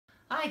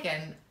Hi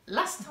again.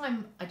 Last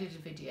time I did a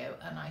video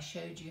and I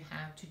showed you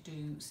how to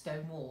do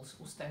stone walls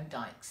or stone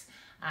dikes.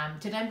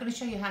 Today I'm going to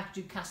show you how to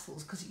do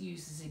castles because it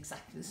uses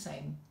exactly the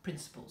same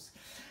principles.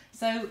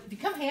 So if you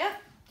come here,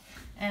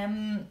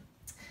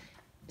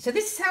 so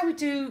this is how we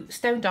do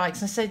stone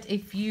dikes. I said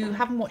if you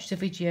haven't watched the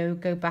video,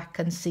 go back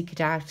and seek it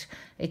out.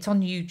 It's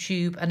on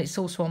YouTube and it's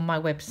also on my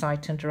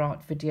website under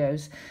art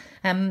videos.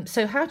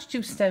 So how to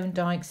do stone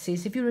dikes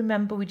is, if you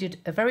remember, we did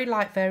a very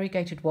light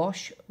variegated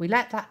wash. We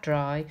let that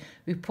dry.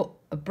 We put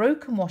a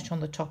broken wash on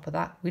the top of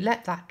that. We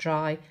let that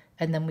dry.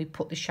 And then we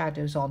put the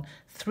shadows on.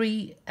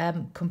 Three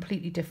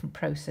completely different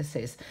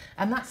processes.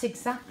 And that's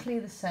exactly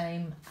the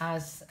same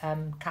as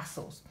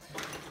castles.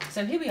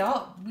 So here we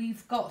are,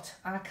 we've got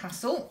our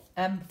castle.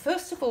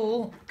 First of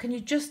all,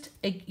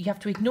 you have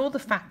to ignore the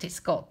fact it's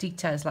got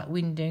details like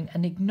windowing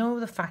and ignore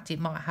the fact it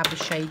might have a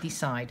shady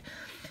side.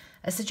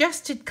 A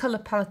suggested colour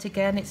palette,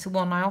 again, it's the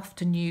one I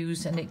often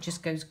use and it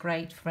just goes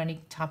great for any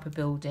type of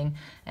building.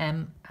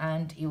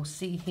 And you'll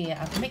see here,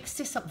 I've mixed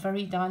this up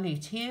very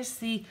dilute. Here's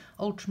the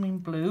ultramarine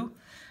blue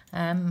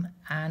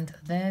and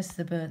there's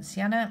the burnt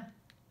sienna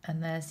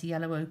and there's the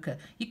yellow ochre.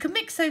 You can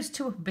mix those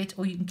two up a bit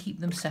or you can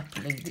keep them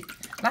separately.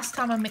 Last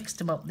time I mixed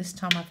them up, this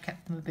time I've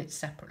kept them a bit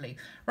separately.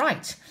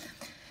 Right.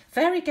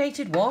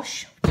 Variegated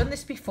wash, done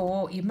this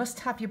before. You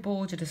must have your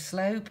board at a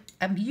slope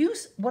and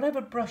use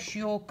whatever brush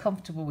you're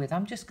comfortable with.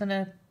 I'm just going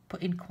to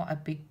put in quite a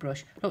big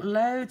brush. Look,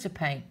 loads of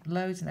paint,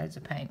 loads and loads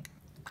of paint.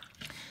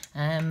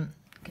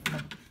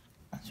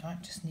 That's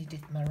right, just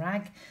needed my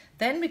rag.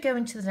 Then we go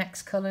into the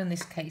next colour. In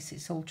this case,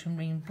 it's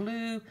ultramarine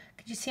blue.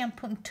 Can you see I'm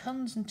putting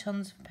tons and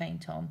tons of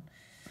paint on?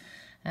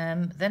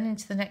 Then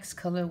into the next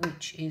colour,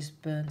 which is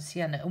burnt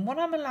sienna. And what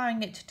I'm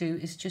allowing it to do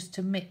is just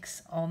to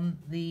mix on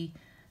the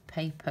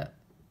paper.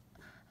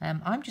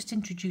 I'm just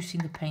introducing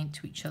the paint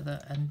to each other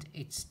and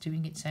it's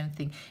doing its own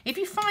thing. If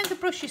you find the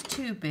brush is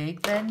too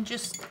big, then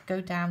just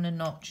go down a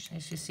notch.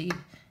 As you see,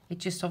 it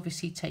just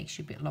obviously takes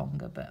you a bit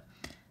longer, but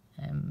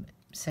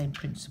same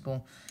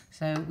principle.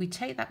 So we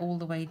take that all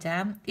the way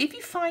down. If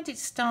you find it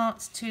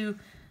starts to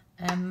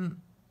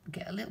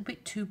get a little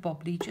bit too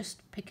bobbly,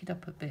 just pick it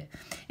up a bit.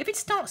 If it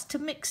starts to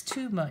mix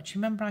too much,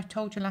 remember I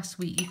told you last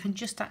week, you can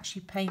just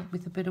actually paint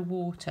with a bit of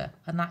water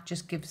and that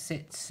just gives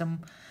it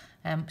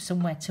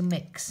somewhere to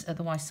mix,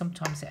 otherwise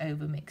sometimes it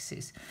over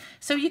mixes.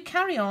 So you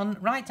carry on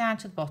right down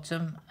to the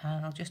bottom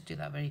and I'll just do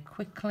that very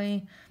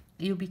quickly.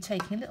 You'll be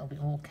taking a little bit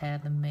more care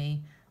than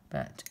me,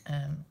 but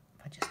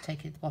if I just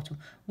take it at the bottom,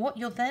 what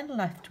you're then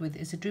left with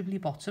is a dribbly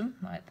bottom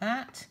like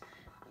that,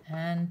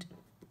 and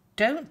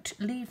don't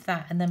leave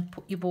that and then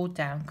put your board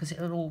down because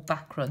it'll all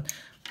back run.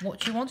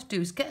 What you want to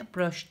do is get a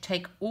brush,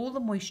 take all the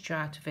moisture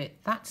out of it.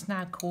 That's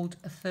now called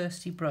a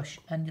thirsty brush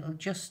and it'll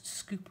just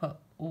scoop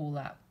up all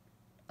that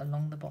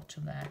along the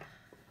bottom there.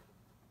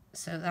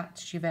 So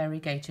that's your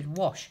variegated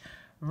wash.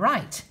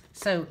 Right,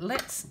 so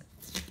let's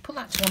put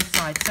that to one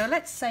side. So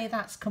let's say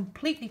that's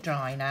completely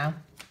dry now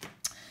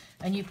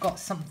and you've got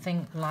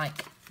something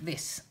like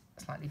this,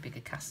 slightly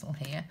bigger castle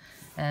here.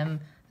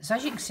 So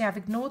as you can see, I've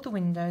ignored the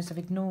windows, I've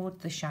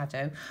ignored the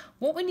shadow.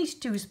 What we need to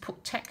do is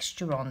put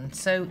texture on.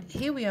 So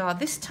here we are.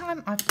 This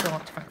time I've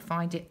got, if I can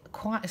find it,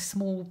 quite a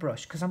small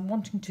brush because I'm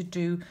wanting to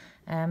do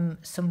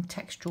some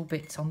textural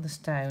bits on the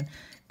stone.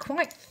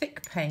 Quite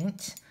thick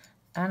paint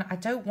and I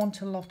don't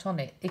want a lot on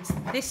it. It's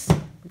this,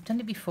 we've done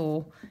it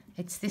before,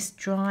 it's this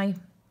dry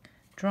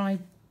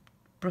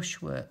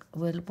brushwork.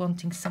 We're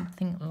wanting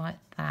something like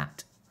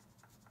that.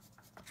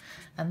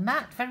 And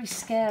that, very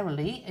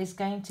scarily, is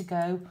going to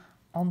go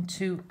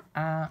onto,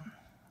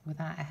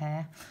 without a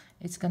hair,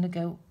 it's going to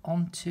go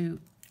onto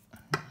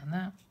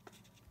that.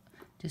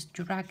 Just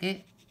drag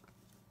it.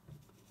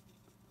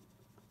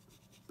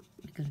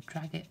 We're going to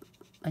drag it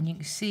and you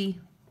can see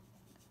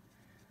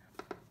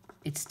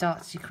it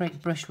starts to create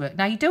brushwork.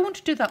 Now you don't want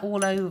to do that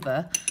all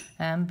over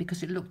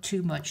because it looked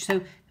too much.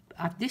 So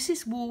this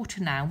is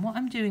water now. And what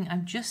I'm doing,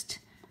 I'm just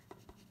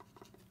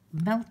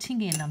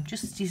melting in, I'm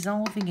just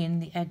dissolving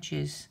in the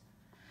edges.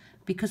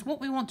 Because what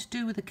we want to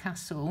do with the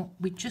castle,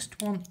 we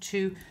just want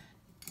to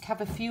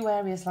have a few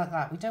areas like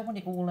that. We don't want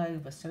it all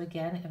over. So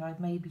again, if I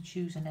maybe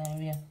choose an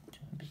area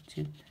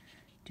to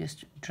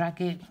just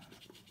drag it.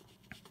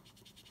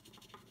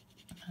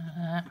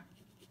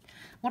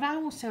 What I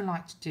also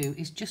like to do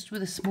is just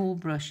with a small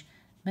brush,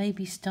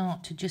 maybe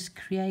start to just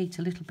create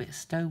a little bit of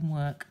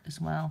stonework as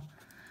well.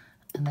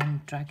 And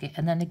then drag it.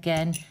 And then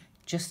again,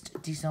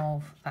 just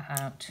dissolve that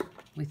out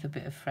with a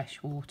bit of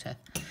fresh water.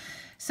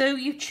 So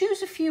you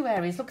choose a few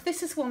areas. Look,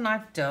 this is one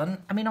I've done.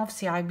 I mean,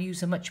 obviously I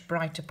use a much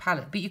brighter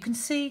palette, but you can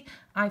see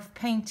I've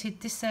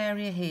painted this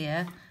area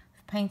here,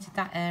 I've painted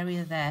that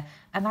area there,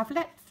 and I've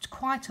left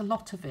quite a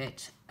lot of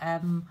it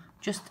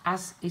just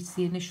as it's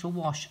the initial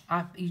wash.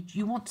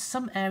 You want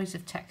some areas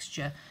of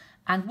texture,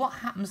 and what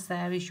happens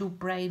there is your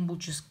brain will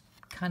just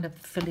kind of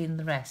fill in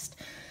the rest.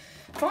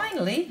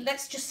 Finally,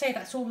 let's just say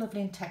that's all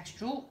lovely and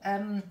textural.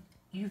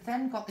 You've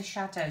then got the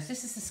shadows.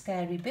 This is the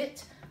scary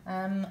bit.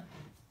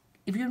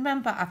 If you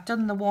remember, I've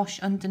done the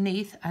wash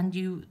underneath and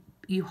you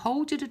you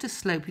hold it at a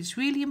slope. It's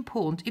really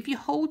important. If you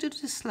hold it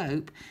at a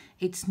slope,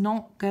 it's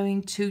not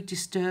going to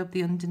disturb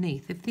the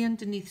underneath. If the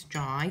underneath's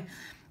dry,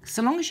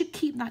 so long as you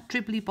keep that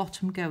dribbly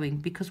bottom going,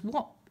 because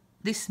what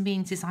this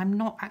means is I'm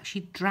not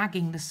actually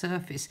dragging the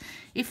surface.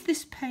 If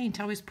this paint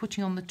I was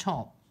putting on the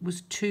top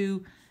was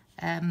too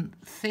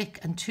thick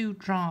and too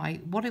dry,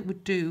 what it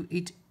would do,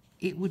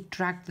 it would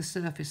drag the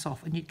surface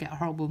off and you'd get a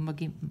horrible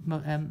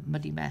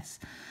muddy mess.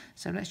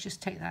 So let's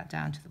just take that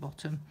down to the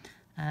bottom,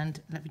 and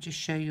let me just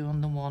show you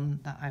on the one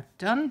that I've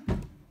done.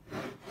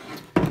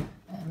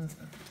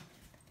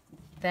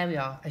 There we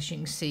are. As you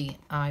can see,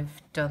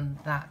 I've done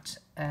that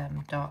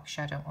dark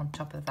shadow on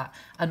top of that,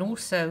 and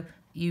also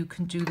you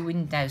can do the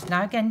windows.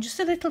 Now again, just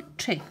a little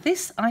trick.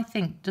 This I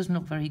think doesn't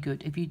look very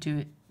good if you do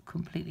it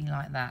completely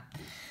like that.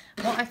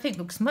 What I think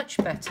looks much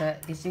better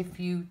is if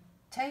you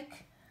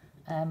take,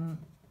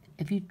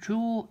 if you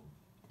draw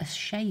a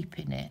shape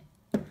in it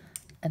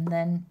and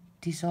then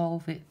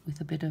dissolve it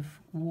with a bit of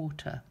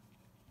water.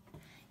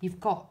 You've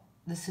got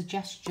the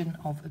suggestion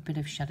of a bit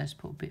of shadows,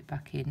 put a bit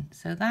back in.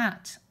 So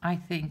that, I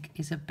think,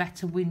 is a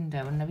better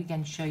window. And let me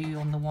again show you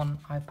on the one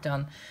I've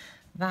done.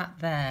 That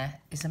there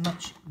is a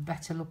much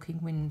better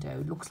looking window.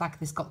 It looks like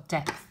it's got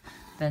depth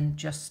than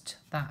just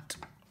that.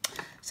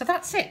 So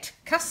that's it.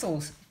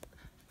 Castles.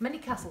 Many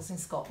castles in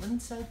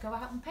Scotland, so go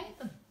out and paint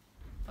them.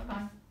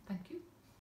 Bye-bye. Thank you.